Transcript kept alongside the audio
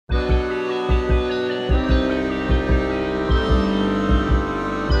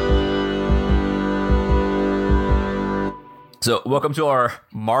So, welcome to our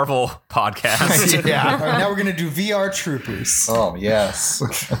Marvel podcast. Yeah. All right, now we're gonna do VR Troopers. Oh yes.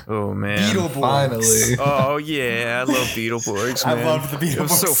 Oh man. Beetleborgs. Finally. Oh yeah, I love Beetleborgs, man. I loved the It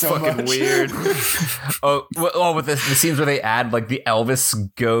was Beetleborgs so fucking much. weird. with the scenes where they add like the Elvis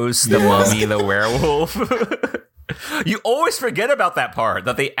ghost, the mummy, the werewolf. You always forget about that part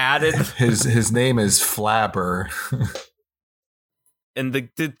that they added. His name is Flabber. And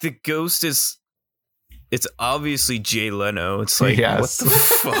the ghost is, it's obviously Jay Leno. It's like, Yes. what the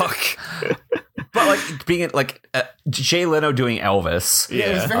fuck? But like being like Jay Leno doing Elvis. Yeah,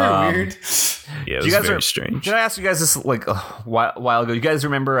 it was very weird. Yeah, it Do was you guys very strange. Did I ask you guys this like a while ago? You guys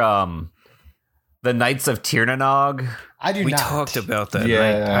remember the Knights of Tirnanog? I do We not. talked about that.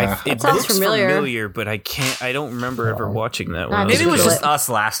 Yeah. It sounds looks familiar. but I don't remember ever watching that one. Maybe it was Google just us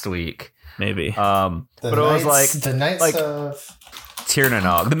last week. Maybe. The but it was like the Knights like- of.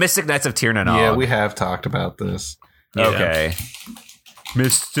 Tirnanog, the Mystic Knights of Tirnanog. Yeah, we have talked about this. Yeah. Okay.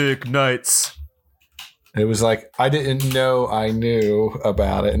 Mystic Knights. It was like I didn't know I knew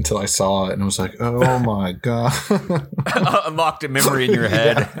about it until I saw it, and I was like, "Oh my god!" Unlocked a memory in your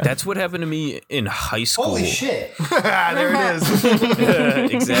head. That's what happened to me in high school. Holy shit! There it is.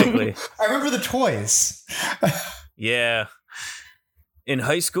 Exactly. I remember the toys. Yeah. In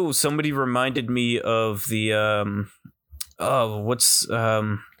high school, somebody reminded me of the what's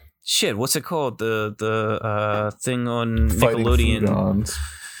it called? The thing on Fighting Nickelodeon Foodons.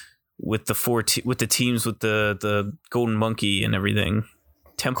 with the with the teams with the golden monkey and everything.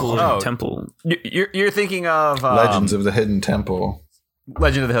 Temple Temple. You're thinking of Legends of the Hidden Temple.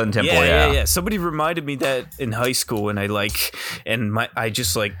 Legend of the Hidden Temple. Yeah. Somebody reminded me that in high school, and my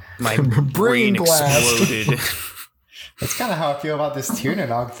brain Brain blast. exploded. That's kind of how I feel about this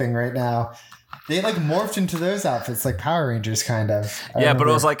Tirnanog thing right now. They like morphed into those outfits, like Power Rangers, kind of. I Yeah, but it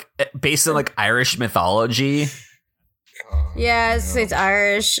remember- was like based on like Irish mythology. Yeah, it's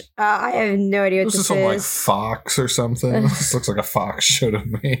Irish. I have no idea what This is this some like is. Fox or something. This looks like a Fox show to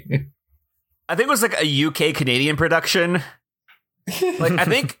me. I think it was like a UK Canadian production. Like I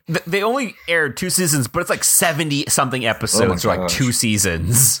think they only aired 2 seasons, but it's like 70 something episodes Oh my for like gosh. 2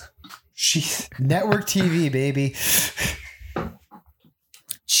 seasons. network TV, baby.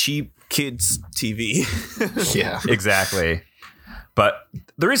 Cheap kids TV. Yeah. Exactly. But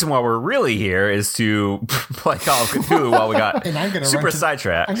the reason why we're really here is to play Call of Cthulhu while we got And I'm gonna super run to,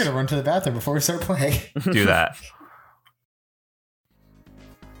 sidetracked. I'm gonna run to the bathroom before we start playing. Do that.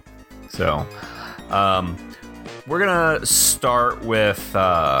 So, we're gonna start with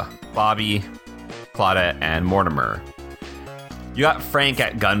Bobby, Claudette, and Mortimer. You got Frank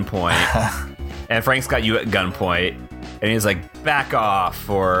at gunpoint, and Frank's got you at gunpoint, and he's like, "Back off,"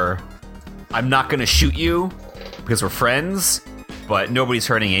 or "I'm not gonna shoot you because we're friends." But nobody's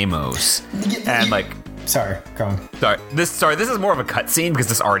hurting Amos, and like, Sorry, go on. this is more of a cutscene because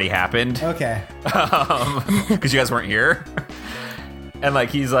this already happened. Okay. Because you guys weren't here. And like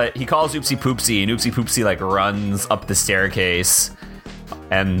he calls Oopsie Poopsie, and Oopsie Poopsie like runs up the staircase,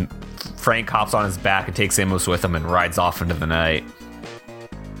 and Frank hops on his back and takes Amos with him and rides off into the night.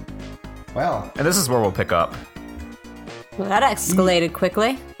 Well, And this is where we'll pick up. Well, that escalated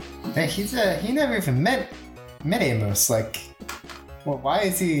quickly. hey, he never even met Amos. Like, well, why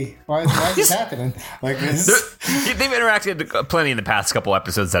is this happening? Like this? They've interacted plenty in the past couple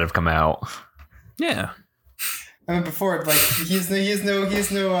episodes that have come out. Yeah. I mean, before, like, he has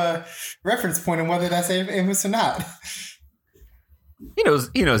no reference point on whether that's Amos or not. He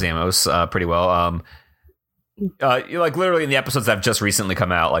knows Amos pretty well. Like literally in the episodes that have just recently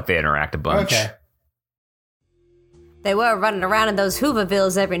come out, like they interact a bunch. Okay. They were running around in those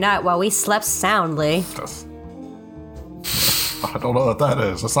Hoovervilles every night while we slept soundly. I don't know what that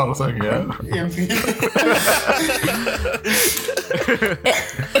is. That's not a thing yet.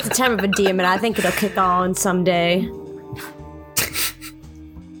 It's a time of a demon. I think it'll kick on someday.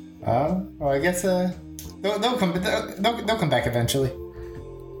 Well, I guess they'll come back eventually.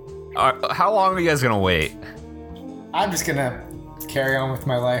 How long are you guys gonna wait? I'm just gonna carry on with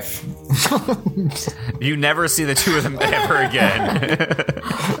my life. You never see the two of them ever again.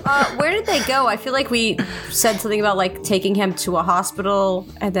 Where did they go? I feel like we said something about like taking him to a hospital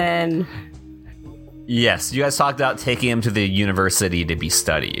and then. Yes, you guys talked about taking him to the university to be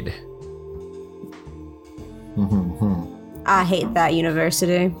studied. I hate that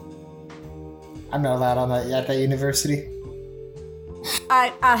university. I'm not allowed on that university.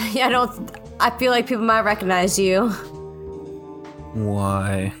 I don't. I feel like people might recognize you.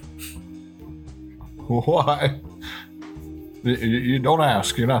 Why? Why? You don't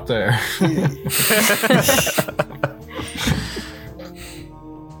ask. You're not there.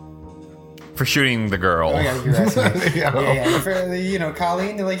 for shooting the girl. Oh yeah, you're right. Yeah. For, you know,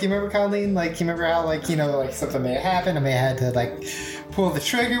 Colleen. Like, you remember Colleen? Like, you remember how, like, you know, like something may have happened. I may have had to like pull the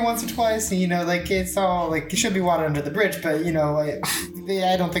trigger once or twice. And, you know, like it's all like it should be water under the bridge. But you know,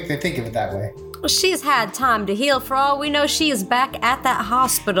 I don't think they think of it that way. Well, she's had time to heal. For all we know, she is back at that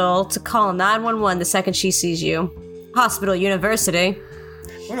hospital to call 911 the second she sees you. Hospital, university.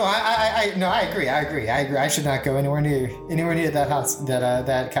 Well, no, I agree. I should not go anywhere near that house,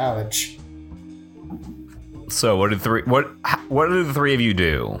 that college. So what do the three of you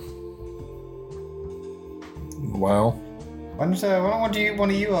do? Well, Why don't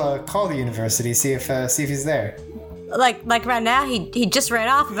you call the university, see if he's there? Like right now, he just ran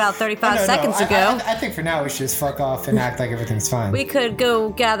off about 35 seconds ago. I think for now we should just fuck off and act like everything's fine. We could go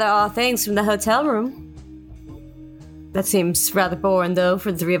gather our things from the hotel room. That seems rather boring, though,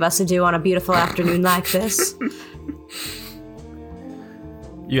 for the three of us to do on a beautiful afternoon like this.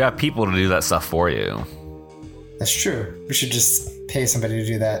 You have people to do that stuff for you. That's true. We should just pay somebody to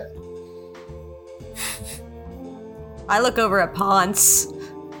do that. I look over at Ponce.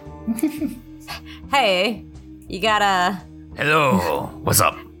 Hey, you gotta... Hello, what's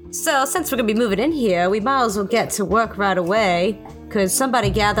up? So, since we're gonna be moving in here, we might as well get to work right away. Could somebody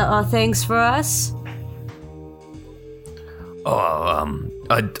gather our things for us?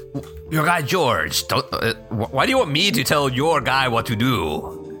 Your guy George. Why do you want me to tell your guy what to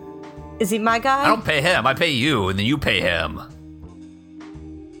do? Is he my guy? I don't pay him. I pay you, and then you pay him.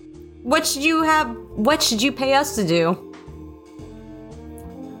 What should you pay us to do?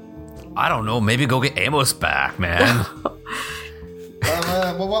 I don't know. Maybe go get Amos back, man.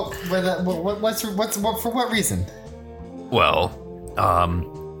 For what reason? Well,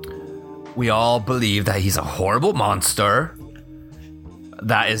 we all believe that he's a horrible monster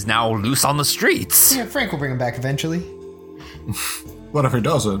that is now loose on the streets. Yeah, Frank will bring him back eventually. what if he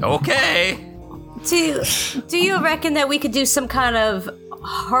doesn't? Okay. Do you reckon that we could do some kind of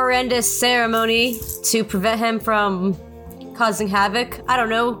horrendous ceremony to prevent him from causing havoc? I don't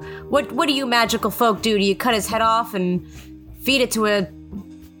know. What do you magical folk do? Do you cut his head off and feed it to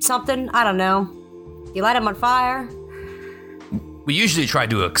something? I don't know. You light him on fire? We usually try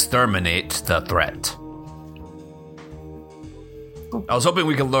to exterminate the threat. I was hoping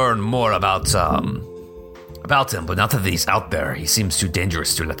we could learn more about him, but now that he's out there, he seems too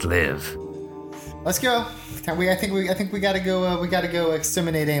dangerous to let live. Let's go. I think we gotta go. We gotta go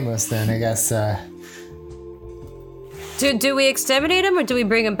exterminate Amos. Then I guess. Do we exterminate him or do we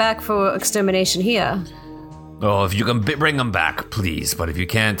bring him back for extermination here? Oh, if you can bring him back, please. But if you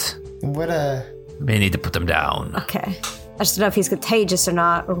can't, What may need to put them down. Okay. I just don't know if he's contagious or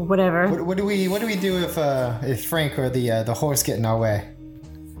not, or whatever. What do we do if Frank or the horse get in our way?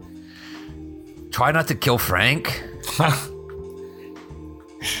 Try not to kill Frank.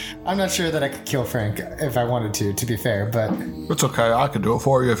 I'm not sure that I could kill Frank if I wanted to be fair, but It's okay. I can do it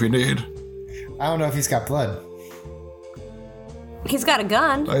for you if you need. I don't know if he's got blood. He's got a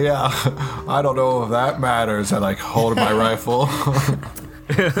gun. Yeah, I don't know if that matters. I like hold my rifle.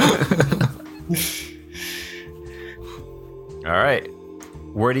 All right.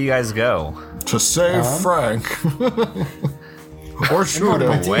 Where do you guys go? to save Frank. Or shoot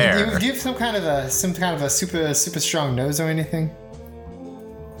him. Where? Do you have some kind of a super strong nose or anything?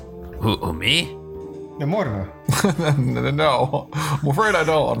 Who, me? No, Mortimer. No, I'm afraid I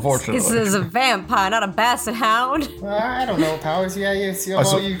don't, unfortunately. This is a vampire, not a basset hound. I don't know what powers. Yeah, you keep.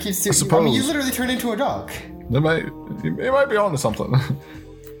 I mean, you literally turn into a dog. You might be onto something.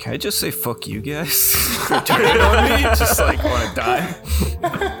 Can I just say fuck you guys? For turning on me? Just like want to die?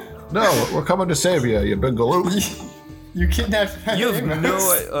 No, we're coming to save you, you big galoot. You kidnapped. You have no.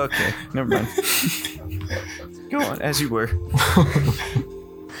 Okay, never mind. Go on, as you were.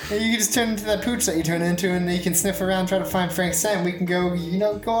 You can just turn into that pooch that you turn into, and you can sniff around, try to find Frank's scent. We can go,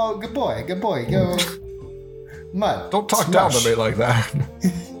 go, good boy, go. Mud. Don't talk down to me like that.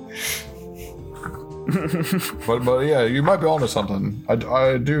 but yeah, you might be onto something.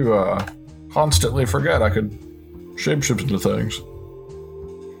 I do constantly forget I could shapeshift into things.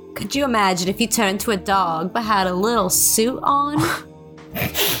 Could you imagine if you turned into a dog but had a little suit on?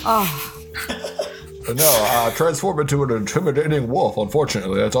 Oh. But no, transform into an intimidating wolf.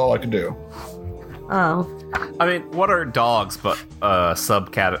 Unfortunately, that's all I can do. Oh. I mean, what are dogs but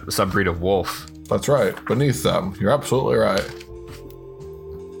subbreed of wolf? That's right. Beneath them, you're absolutely right.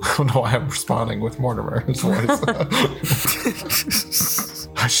 I don't know why I'm responding with Mortimer's voice.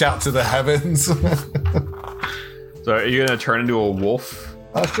 I shout to the heavens. So are you going to turn into a wolf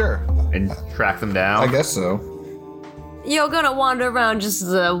Sure. and track them down? I guess so. You're gonna wander around just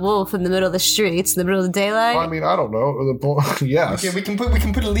as a wolf in the middle of the streets, in the middle of the daylight? I mean, I don't know. Yes. Yeah, we can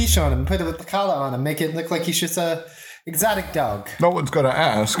put a leash on him, put a collar on him, make it look like he's just a exotic dog. No one's gonna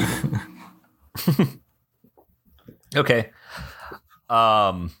ask. Okay.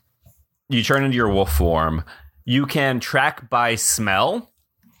 You turn into your wolf form. You can track by smell,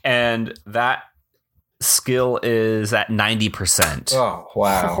 and that skill is at 90%. Oh,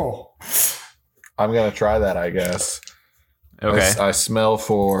 wow. Oh. I'm gonna try that, I guess. Okay. I smell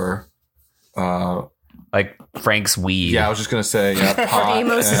for Like Frank's weed. yeah, I was just gonna say pot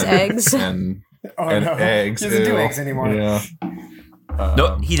Amos's eggs. and Oh, and no. eggs. He doesn't do Ew. eggs anymore. Yeah.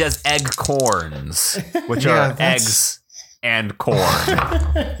 No, he does egg corns, which Yeah, are that's- eggs and corn.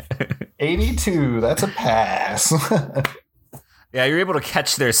 82. That's a pass. Yeah, you're able to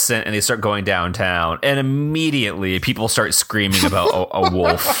catch their scent, and they start going downtown, and immediately people start screaming about a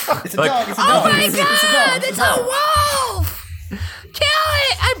wolf. It's a Like, dog. It's a oh dog. my It's a dog. god, It's it's a dog. a wolf! Kill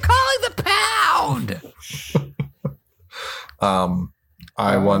it! I'm calling the pound.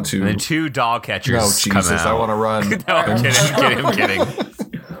 I want to. And then two dog catchers No, come Jesus, out. I want to run. No, I'm kidding.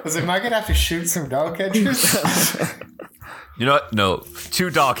 Was it, am I gonna have to shoot some dog catchers? You know what? No, two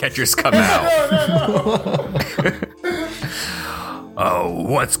dog catchers come out. Oh,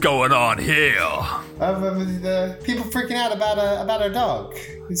 what's going on here? The people freaking out about our dog.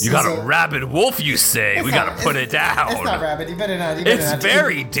 It's You got just a rabid wolf, you say? It's We not- gotta put it down. It's not rabid. You better not. You better It's not.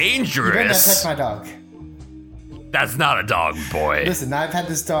 very You better not dangerous. touch my dog. That's not a dog, boy. Listen, I've had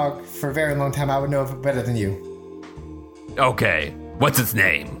this dog for a very long time. I would know it better than you. Okay, what's its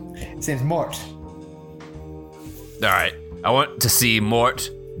name? His name's Mort. All right, I want to see Mort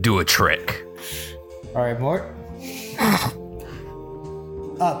do a trick. All right, Mort.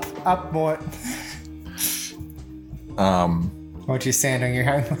 Up, Mort. Um, Won't you stand on your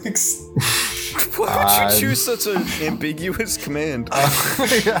hind legs? Why would you choose such an ambiguous command? I'm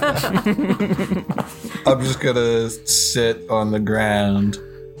just gonna sit on the ground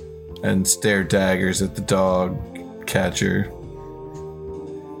and stare daggers at the dog catcher.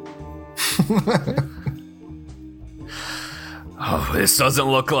 Oh, this doesn't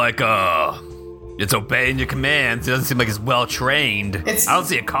look like it's obeying your commands. It doesn't seem like it's well trained. It's- I don't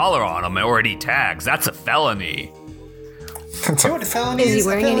see a collar on him or any tags. That's a felony. You know what a felony Is he is? A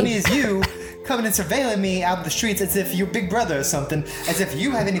wearing felony any- is you coming and surveilling me out in the streets as if you're Big Brother or something, as if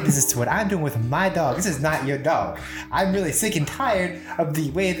you have any business to what I'm doing with my dog. This is not your dog. I'm really sick and tired of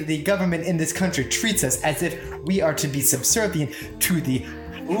the way that the government in this country treats us as if we are to be subservient to the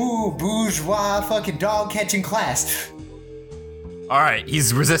bourgeois fucking dog catching class. All right,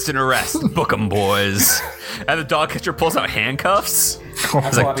 he's resisting arrest. Book him, boys. And the dog catcher pulls out handcuffs.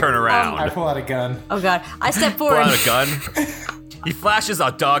 He's like, turn I around. pull out a gun. Oh god. I step Pull forward. out a gun. He flashes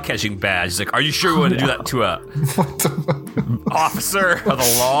a dog catching badge. He's like, are you sure you want to do that to a officer of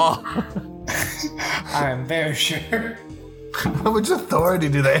the law? I'm very sure. How much authority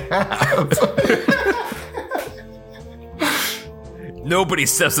do they have? Nobody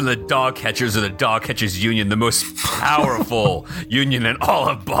steps in the dog catchers or the dog catchers union, the most powerful union in all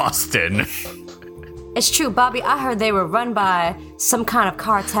of Boston. It's true, Bobby. I heard they were run by some kind of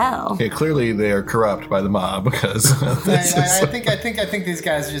cartel. Okay, clearly they are corrupt by the mob because this is. I think these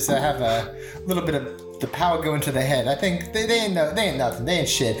guys just have a little bit of the power going to their head. I think they ain't nothing. They ain't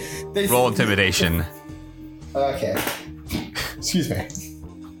shit. They Roll intimidation. Okay. Excuse me.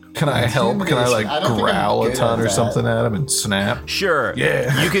 Can I help? Can I like I don't think I'm growl a good ton at or that. something at him and snap? Sure.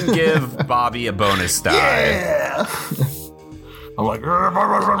 Yeah. You can give Bobby a bonus die. Yeah. I'm like.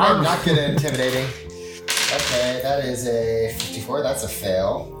 I'm not good at intimidating. Okay, that is a 54. That's a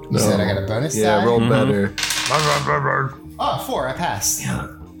fail. You said I got a bonus Yeah, die? roll better. Oh, 4. I passed.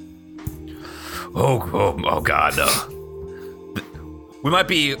 Oh God. We might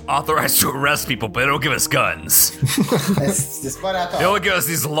be authorized to arrest people, but they don't give us guns. That's what I They thought. only give us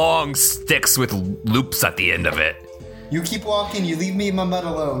these long sticks with loops at the end of it. You keep walking, you leave me in my mud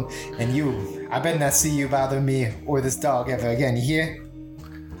alone, and I better not see you bother me or this dog ever again, you hear?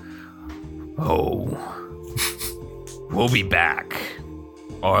 Oh. We'll be back.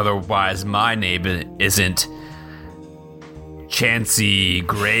 Or otherwise, my name isn't Chansey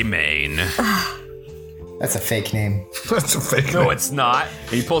Greymane. That's a fake name. That's a fake. No, it's not.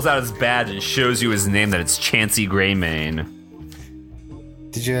 And he pulls out his badge and shows you his name, that it's Chansey Greymane.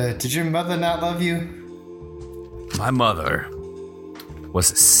 Did your mother not love you? My mother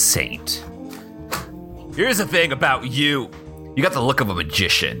was a saint. Here's the thing about you. You got the look of a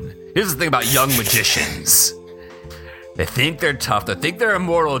magician. Here's the thing about young magicians. They think they're tough. They think they're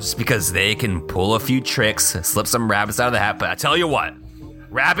immortal just because they can pull a few tricks, slip some rabbits out of the hat. But I tell you what,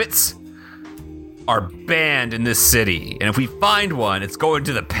 rabbits are banned in this city. And if we find one, it's going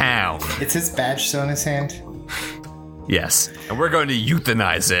to the pound. It's his badge still in his hand. Yes. And we're going to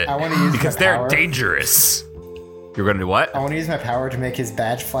euthanize it. I want to use because my they're power. dangerous. You're going to do what? I want to use my power to make his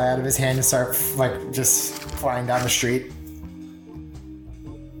badge fly out of his hand and start like just flying down the street.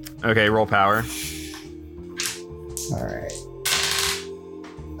 Okay, roll power. All right.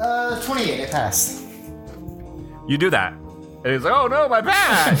 28. It passed. You do that. And he's like, oh no, my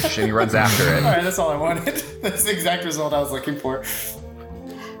badge! And he runs after it. All right, that's all I wanted. That's the exact result I was looking for.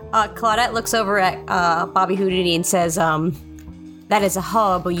 Claudette looks over at Bobby Houdini and says, that is a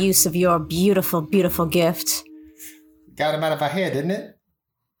horrible use of your beautiful, beautiful gift. Got him out of our hair, didn't it?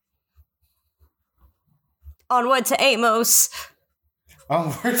 Onward to Amos.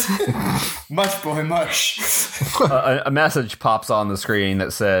 Onward. Much, boy, much. A message pops on the screen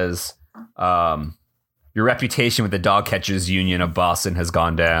that says, your reputation with the Dog Catchers Union of Boston has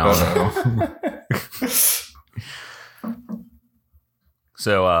gone down.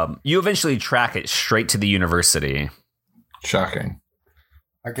 So you eventually track it straight to the university. Shocking.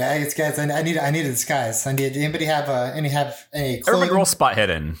 Okay, guys, I need a disguise. Anybody have any clothing? Everybody roll spot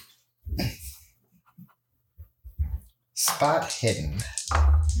hidden. Spot hidden.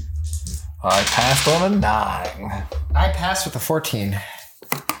 I passed on a 9. I passed with a 14.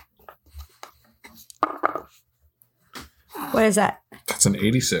 What is that? That's an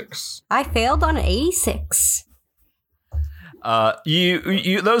 86. I failed on an 86.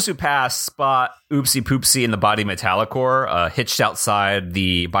 You those who pass spot Oopsie Poopsie in the Body Metallicore hitched outside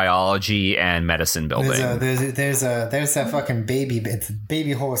the biology and medicine building. There's that fucking baby. It's a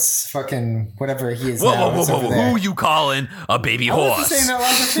baby horse. Fucking whatever he is. Whoa, now. whoa, It's whoa, over whoa! there. Who you calling a baby I horse? wasn't saying that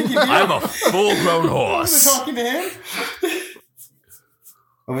loud. I think you did. I'm a full-grown I was horse. talking to him.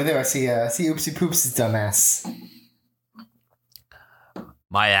 Over there, I see Oopsie Poops' dumbass.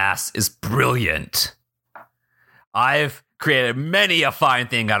 My ass is brilliant. I've created many a fine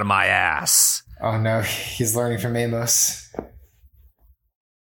thing out of my ass. Oh no, he's learning from Amos.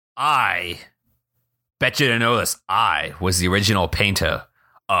 I bet you didn't know this. I was the original painter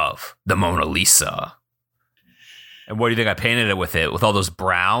of the Mona Lisa. And what do you think I painted it with all those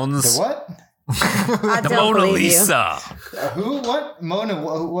browns? The what? I The don't Mona believe you. Lisa. Who? What? Mona?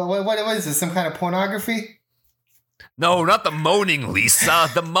 What is this? Some kind of pornography? No, not the Moaning Lisa,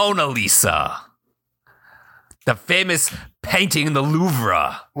 the Mona Lisa. The famous painting in the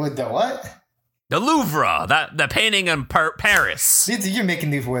Louvre. What? The what? The Louvre, the painting in Paris. You're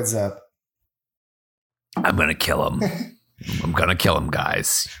making these words up. I'm gonna kill him. I'm gonna kill him,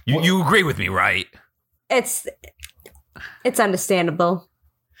 guys. You agree with me, right? It's understandable.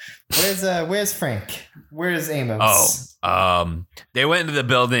 Where's Frank? Where's Amos? They went into the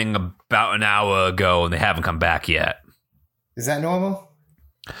building about an hour ago and they haven't come back yet. Is that normal?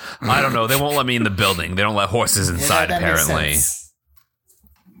 I don't know. They won't let me in the building. They don't let horses inside, that makes apparently. sense.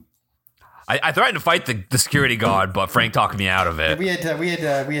 I threatened to fight the security guard, but Frank talked me out of it. We had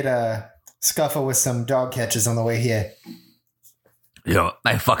a scuffle with some dog catchers on the way here. You know,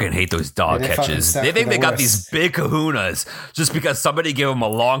 I fucking hate those dog Yeah, they fucking catches. suck They think for they the got worst. these big kahunas just because somebody gave them a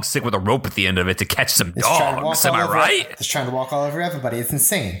long stick with a rope at the end of it to catch some It's trying to walk dogs. Am all I over- right? It's trying to walk all over everybody. It's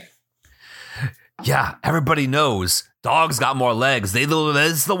insane. Yeah, everybody knows dogs got more legs. They're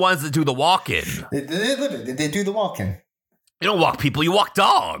the ones that do the walking. They do the walking. You don't walk people, you walk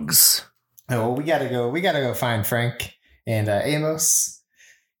dogs. Oh, well, we gotta go find Frank and Amos.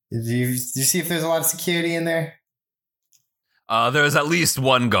 Did you see if there's a lot of security in there? There's at least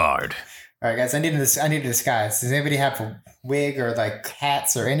one guard. All right, guys. I need a disguise. Does anybody have a wig or like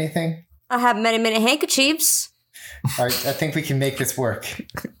hats or anything? I have many, many handkerchiefs. All right, I think we can make this work.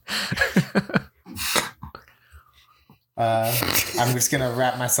 I'm just gonna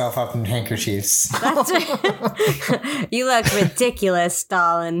wrap myself up in handkerchiefs. That's You look ridiculous,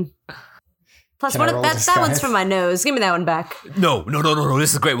 darling. Plus, Can I roll that disguise? one's for my nose. Give me that one back. No.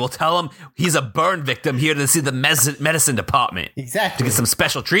 This is great. We'll tell him he's a burn victim here to see the medicine department to Exactly. get some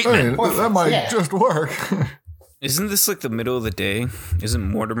special Hey, treatment. that might Yeah. just work. Isn't this like the middle of the day? Isn't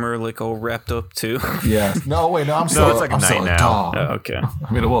Mortimer like all wrapped up too? Yeah. No, wait, no, I'm still, it's like a I'm still night a now. dog. Oh, okay.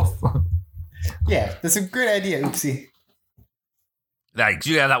 I mean, a wolf. Yeah, that's a great idea. Oopsie. Like,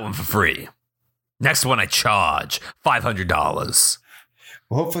 you got that one for free. Next one I charge $500.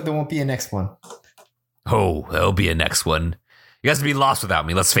 Well, hopefully there won't be a next one. Oh, there'll be a next one. You guys will be lost without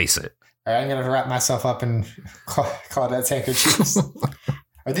me. Let's face it. All right, I'm gonna wrap myself up in Claudette's handkerchiefs.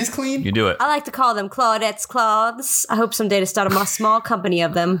 Are these clean? You do it. I like to call them Claudette's cloths. I hope someday to start a small company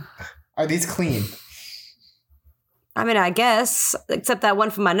of them. Are these clean? I mean, I guess, except that one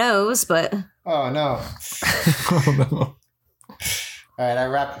for my nose, but Oh no! Oh, no. All right, I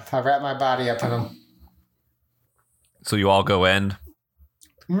wrap my body up in them. So you all go in.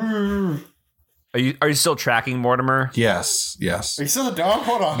 Are you still tracking Mortimer? Yes. Are you still a dog?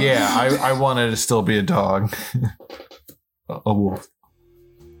 Hold on. Yeah, I wanted to still be a dog. A wolf.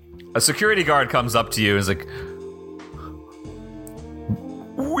 A security guard comes up to you and is like,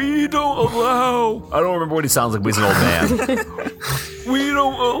 "We don't allow." I don't remember what he sounds like, but he's an old man. "We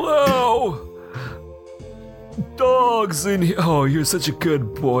don't allow dogs in here." "Oh, you're such a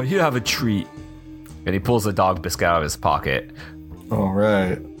good boy. You have a treat." And he pulls a dog biscuit out of his pocket. All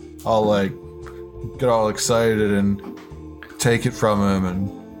right. I'll like get all excited and take it from him and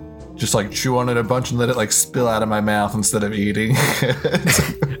just like chew on it a bunch and let it like spill out of my mouth instead of eating.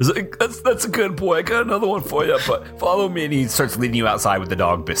 He's like, that's a good boy. I got another one for you, but follow me. And he starts leading you outside with the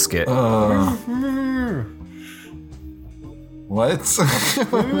dog biscuit. What?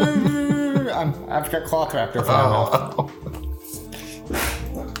 I've got cloth wrapped over my mouth.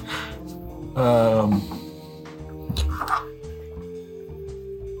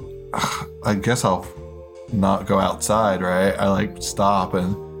 I guess I'll not go outside, right? I like stop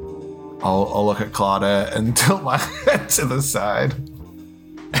and I'll look at Claudette and tilt my head to the side.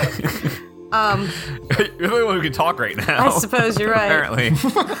 You're the only one who can talk right now. I suppose you're right. Apparently.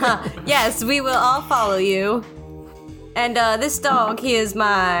 Yes, we will all follow you. And this dog, he is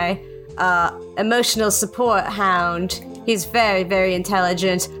my emotional support hound. He's very, very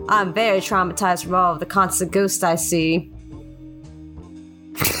intelligent. I'm very traumatized from all of the constant ghosts I see.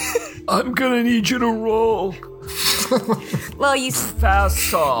 I'm gonna need you to roll. Well, you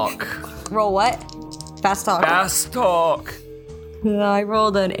Fast talk. roll what? Fast talk. Fast talk. I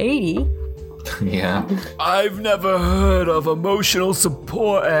rolled an 80. Yeah. I've never heard of emotional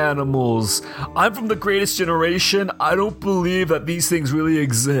support animals. I'm from the greatest generation. I don't believe that these things really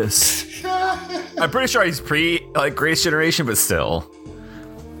exist. I'm pretty sure he's greatest generation, but still.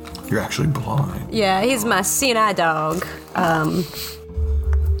 You're actually blind. Yeah, he's my CNI dog.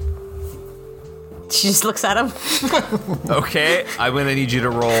 She just looks at him. Okay, I'm gonna need you to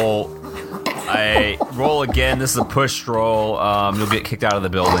roll. I roll again. This is a push roll. You'll get kicked out of the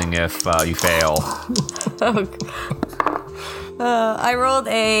building if you fail. I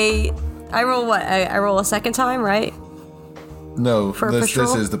roll what? I roll a second time, right? No, For a this push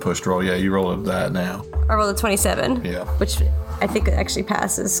roll? is the push roll. Yeah, you roll that now. I rolled a 27. Yeah. Which I think it actually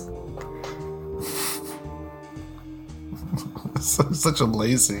passes. Such a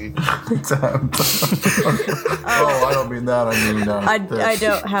lazy attempt. Oh, I don't mean that. I mean I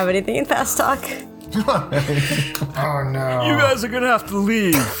don't have anything in fast talk. Oh no. You guys are gonna have to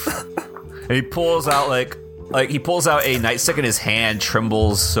leave. And he pulls out like he pulls out a nightstick in his hand,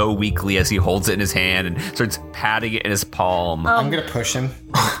 trembles so weakly as he holds it in his hand and starts patting it in his palm. I'm gonna push him.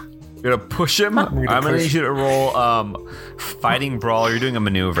 You're gonna push him? I'm gonna need you to roll fighting brawl. You're doing a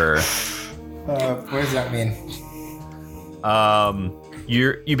maneuver. What does that mean?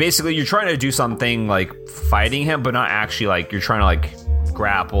 You're trying to do something like fighting him, but not actually like you're trying to like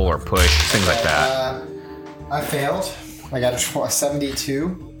grapple or push, things like that. I failed. I got a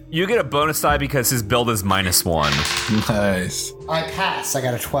 72. You get a bonus die because his build is -1. Nice. I passed. I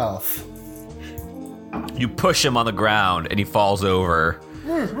got a 12. You push him on the ground and he falls over.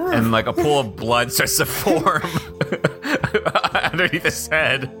 And like a pool of blood starts to form underneath his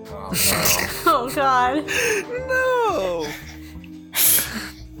head. Oh god. No.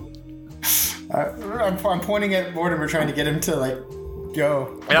 I'm pointing at Mortimer, trying to get him to like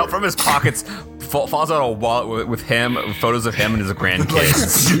go. And out from his pockets falls out a wallet with him, photos of him and his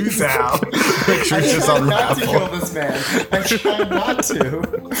grandkids. Shoes out. Pictures just I'm not to unravel. kill this man. I'm trying not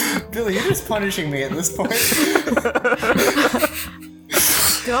to. Billy, you're just punishing me at this point.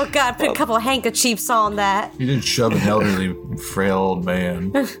 Oh god, put a couple of handkerchiefs on that. You didn't shove an elderly, frail old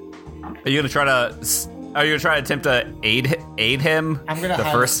man. Are you gonna attempt to aid him? I'm gonna the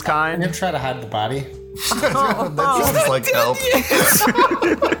hide first I'm kind. gonna try to hide the body. That sounds like help.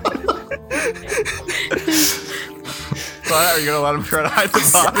 Are you gonna let him try to hide the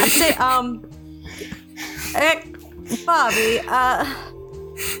I body? say, Bobby,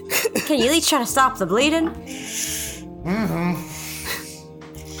 can you at least try to stop the bleeding?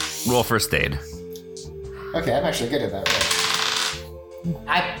 Roll first aid. Okay, I'm actually good at that.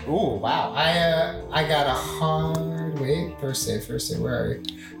 Right? Oh wow! I got a hard. Wait, first aid. Where are you?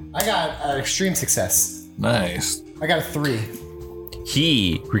 I got an extreme success. Nice. I got a 3.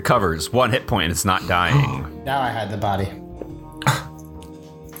 He recovers 1 hit point and is not dying. Now I hide the body.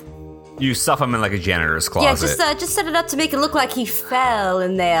 You stuff him in like a janitor's Yeah, closet. just set it up to make it look like he fell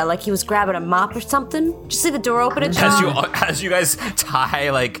in there, like he was grabbing a mop or something. Just leave the door open and As you guys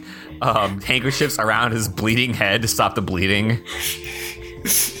tie like handkerchiefs around his bleeding head to stop the bleeding.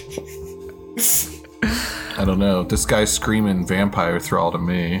 I don't know. This guy's screaming vampire thrall to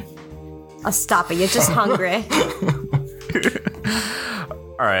me. Oh, stop it. You're just hungry.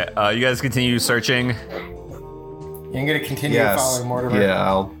 All right, you guys continue searching. You're gonna continue following Mortimer. Yeah,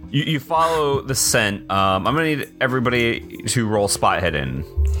 I'll. You follow the scent. I'm gonna need everybody to roll spot hidden.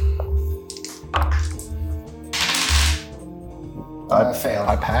 Fail.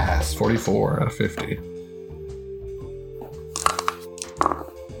 I passed. 44 out of 50.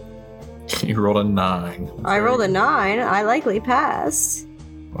 You rolled a 9. I rolled a 9. I likely passed.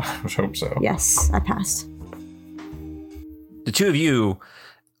 I hope so. Yes, I passed. The two of you,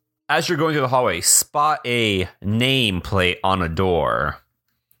 as you're going through the hallway, spot a nameplate on a door.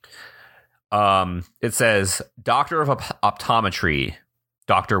 It says Doctor of Optometry,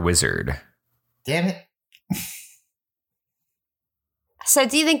 Dr. Wizard. Damn it. So,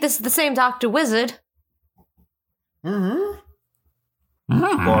 do you think this is the same Dr. Wizard? Mm-hmm.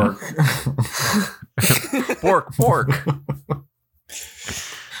 Bark. Bork.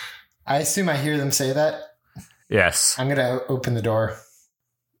 I assume I hear them say that. Yes. I'm gonna open the door.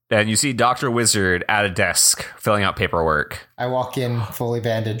 And you see Dr. Wizard at a desk filling out paperwork. I walk in fully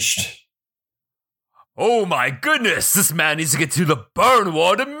bandaged. Oh my goodness, this man needs to get to the burn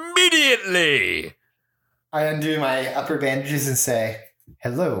ward immediately! I undo my upper bandages and say,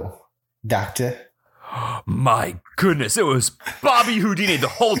 "Hello, doctor." My goodness, it was Bobby Houdini the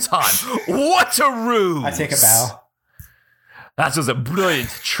whole time. What a ruse! I take a bow. That was a brilliant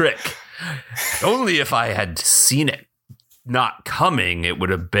trick. Only if I had seen it not coming, it would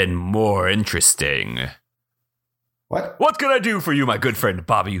have been more interesting. What can I do for you, my good friend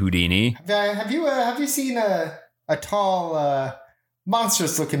Bobby Houdini? Have you seen a tall,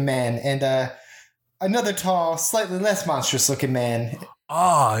 monstrous-looking man and another tall, slightly less monstrous-looking man?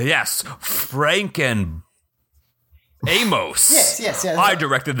 Ah, yes, Frank and Amos. Yes. I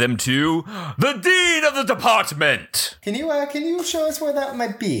directed them to the dean of the department. Can you show us where that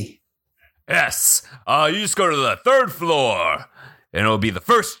might be? Yes. You just go to the 3rd floor, and it'll be the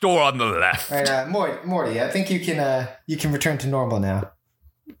first door on the left. All right, Morty. I think you can return to normal now.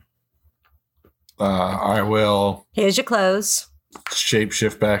 I will Here's your clothes.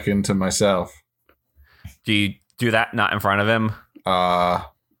 shapeshift back into myself. Do you do that not in front of him?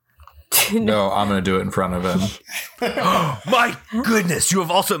 No, I'm going to do it in front of him. My goodness, you have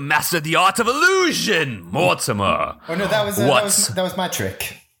also mastered the art of illusion, Mortimer. Oh no, that was my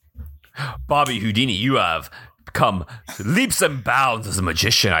trick. Bobby Houdini, you have come leaps and bounds as a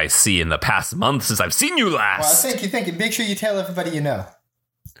magician, I see, in the past month since I've seen you last. Well, thank you. Make sure you tell everybody you know.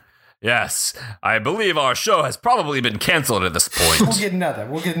 Yes, I believe our show has probably been canceled at this point. We'll get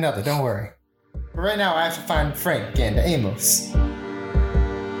another. Don't worry. But right now, I have to find Frank and Amos.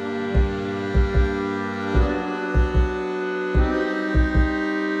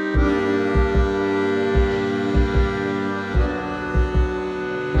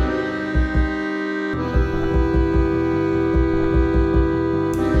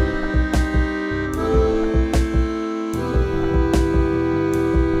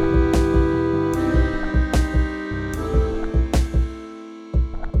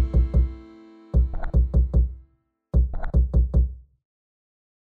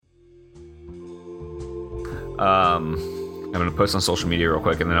 I'm going to post on social media real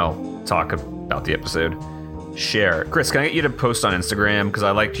quick, and then I'll talk about the episode. Share. Chris, can I get you to post on Instagram? Because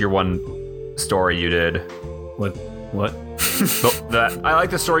I liked your one story you did. What? I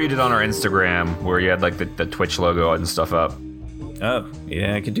like the story you did on our Instagram, where you had like the Twitch logo and stuff up. Oh,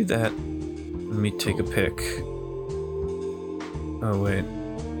 yeah, I could do that. Let me take a pic. Oh, wait.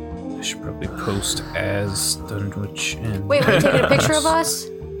 I should probably post as Dunwich and... Wait, were you taking a picture of us?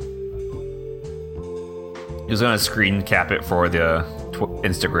 He was going to screen cap it for the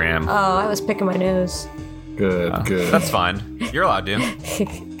Instagram. Oh, I was picking my nose. Good. That's fine. You're allowed to.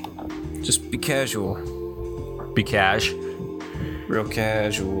 Just be casual. Be cash. Real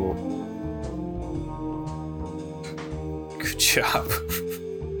casual. Good job.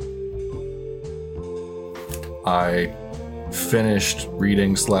 I finished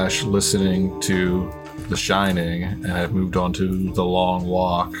reading / listening to The Shining, and I've moved on to The Long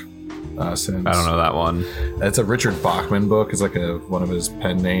Walk. Since I don't know that one. It's a Richard Bachman book. It's like one of his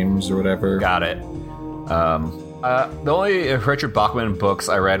pen names or whatever. Got it. The only Richard Bachman books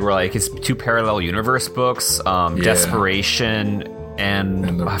I read were like his 2 parallel universe books, Desperation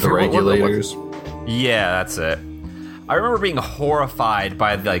and the Regulators. Yeah, that's it. I remember being horrified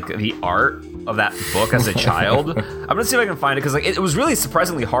by like the art of that book as a child. I'm gonna see if I can find it because like it was really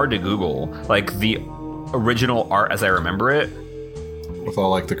surprisingly hard to Google, like the original art as I remember it. With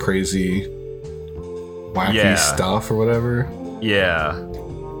all like the crazy, wacky stuff or whatever. Yeah.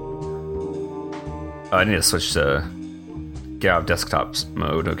 I need to switch to get out of desktop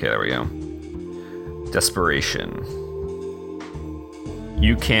mode. Okay, there we go. Desperation.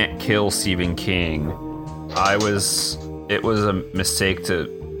 You can't kill Stephen King. It was a mistake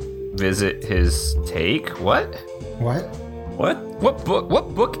to visit his take. What? What?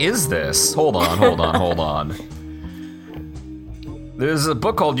 What book is this? Hold on. There's a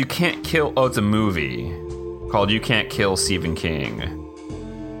book called You Can't Kill... Oh, it's a movie called You Can't Kill Stephen King.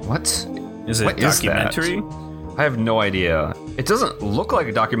 What? Is it a documentary? I have no idea. It doesn't look like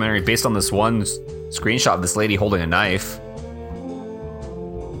a documentary based on this one screenshot of this lady holding a knife.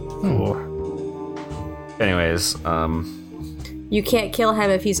 Cool. Anyways, You can't kill him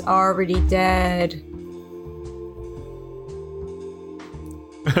if he's already dead.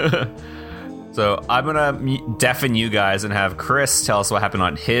 So I'm gonna deafen you guys and have Chris tell us what happened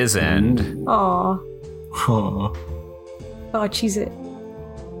on his end. Aw. Huh. Oh, cheese it.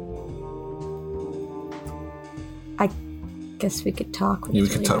 I guess we could talk. Yeah, we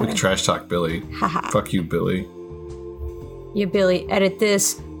could trash talk Billy. Haha. Fuck you, Billy. Yeah, Billy, edit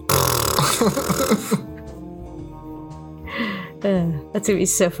this. That's gonna be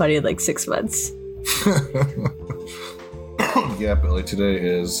so funny in like 6 months. Yeah, Billy, today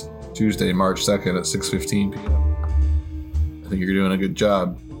is Tuesday, March 2nd at 6:15 p.m. I think you're doing a good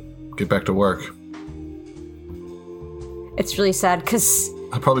job. Get back to work. It's really sad because...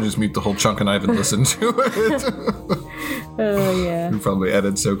 I'll probably just mute the whole chunk and I haven't listened to it. Oh, yeah. You probably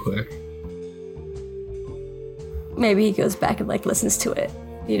edit so quick. Maybe he goes back and like listens to it.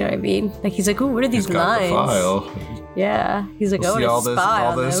 You know what I mean? Like he's like, "Ooh, what are these He's got lines?" the file. Yeah, he's like, "Oh, See all to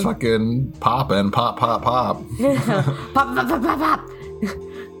spy this on them." fucking pop and pop. Pop, pop, pop, pop, pop.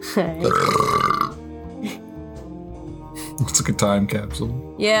 It's like a time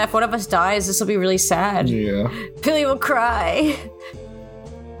capsule. Yeah, if one of us dies, this will be really sad. Yeah. Billy will cry.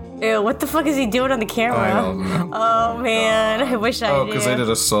 Ew, what the fuck is he doing on the camera? I don't know. Oh man, I wish I Oh, knew. because they did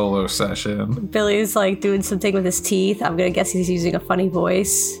a solo session. Billy's like doing something with his teeth. I'm gonna guess he's using a funny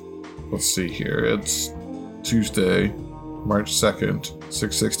voice. Let's see here. It's Tuesday, March 2nd,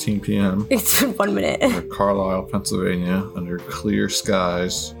 6:16 p.m. It's been 1 minute. in Carlisle, Pennsylvania, under clear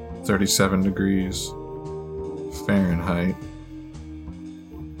skies, 37 degrees Fahrenheit.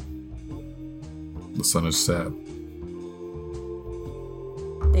 The sun is set.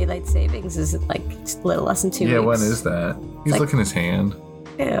 Daylight savings is like just a little less than 2 weeks. Yeah, when is that? He's like- licking his hand.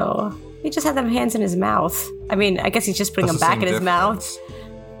 Ew. He just had them hands in his mouth. I mean, I guess he's just putting That's them the back in same his mouth.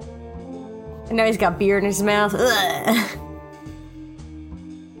 difference. And now he's got beer in his mouth. Ugh.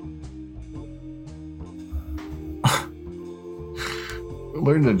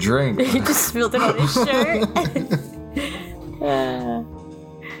 Learn to drink. He just spilled it on his shirt.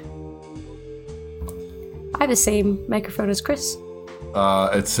 I have the same microphone as Chris.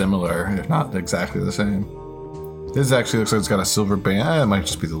 It's similar, if not exactly the same. This actually looks like it's got a silver band. It might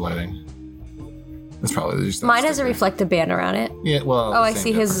just be the lighting. It's probably just that Mine has a sticker. reflective band around it. Yeah, well. Oh, I same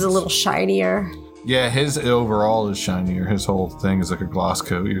see. His is a difference. little shinier. Yeah, his overall is shinier. His whole thing is like a gloss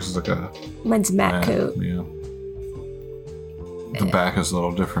coat. Yours is like a Mine's matte coat. Yeah. The back is a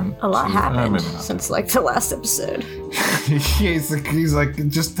little different. A lot too. happened Maybe not. since like the last episode. he's like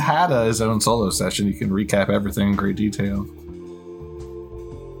just had his own solo session. He can recap everything in great detail.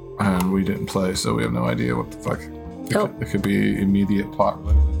 And we didn't play, so we have no idea what the fuck. It could be immediate plot.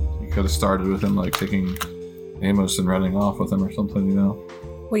 You could have started with him like taking Amos and running off with him or something, you know.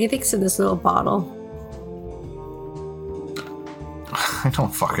 What do you think's in this little bottle? I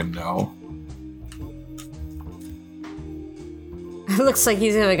don't fucking know. It looks like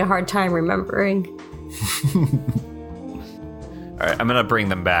he's having a hard time remembering. All right, I'm gonna bring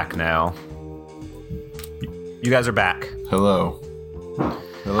them back now. You guys are back. Hello.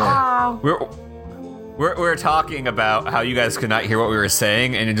 Wow. We're talking about how you guys could not hear what we were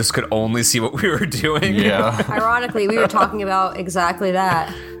saying, and you just could only see what we were doing. Yeah. Ironically, we were talking about exactly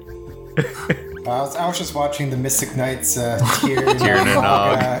that. I was just watching the Mystic Knights Tear in a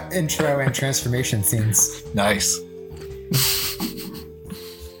nog. intro and transformation scenes. Nice.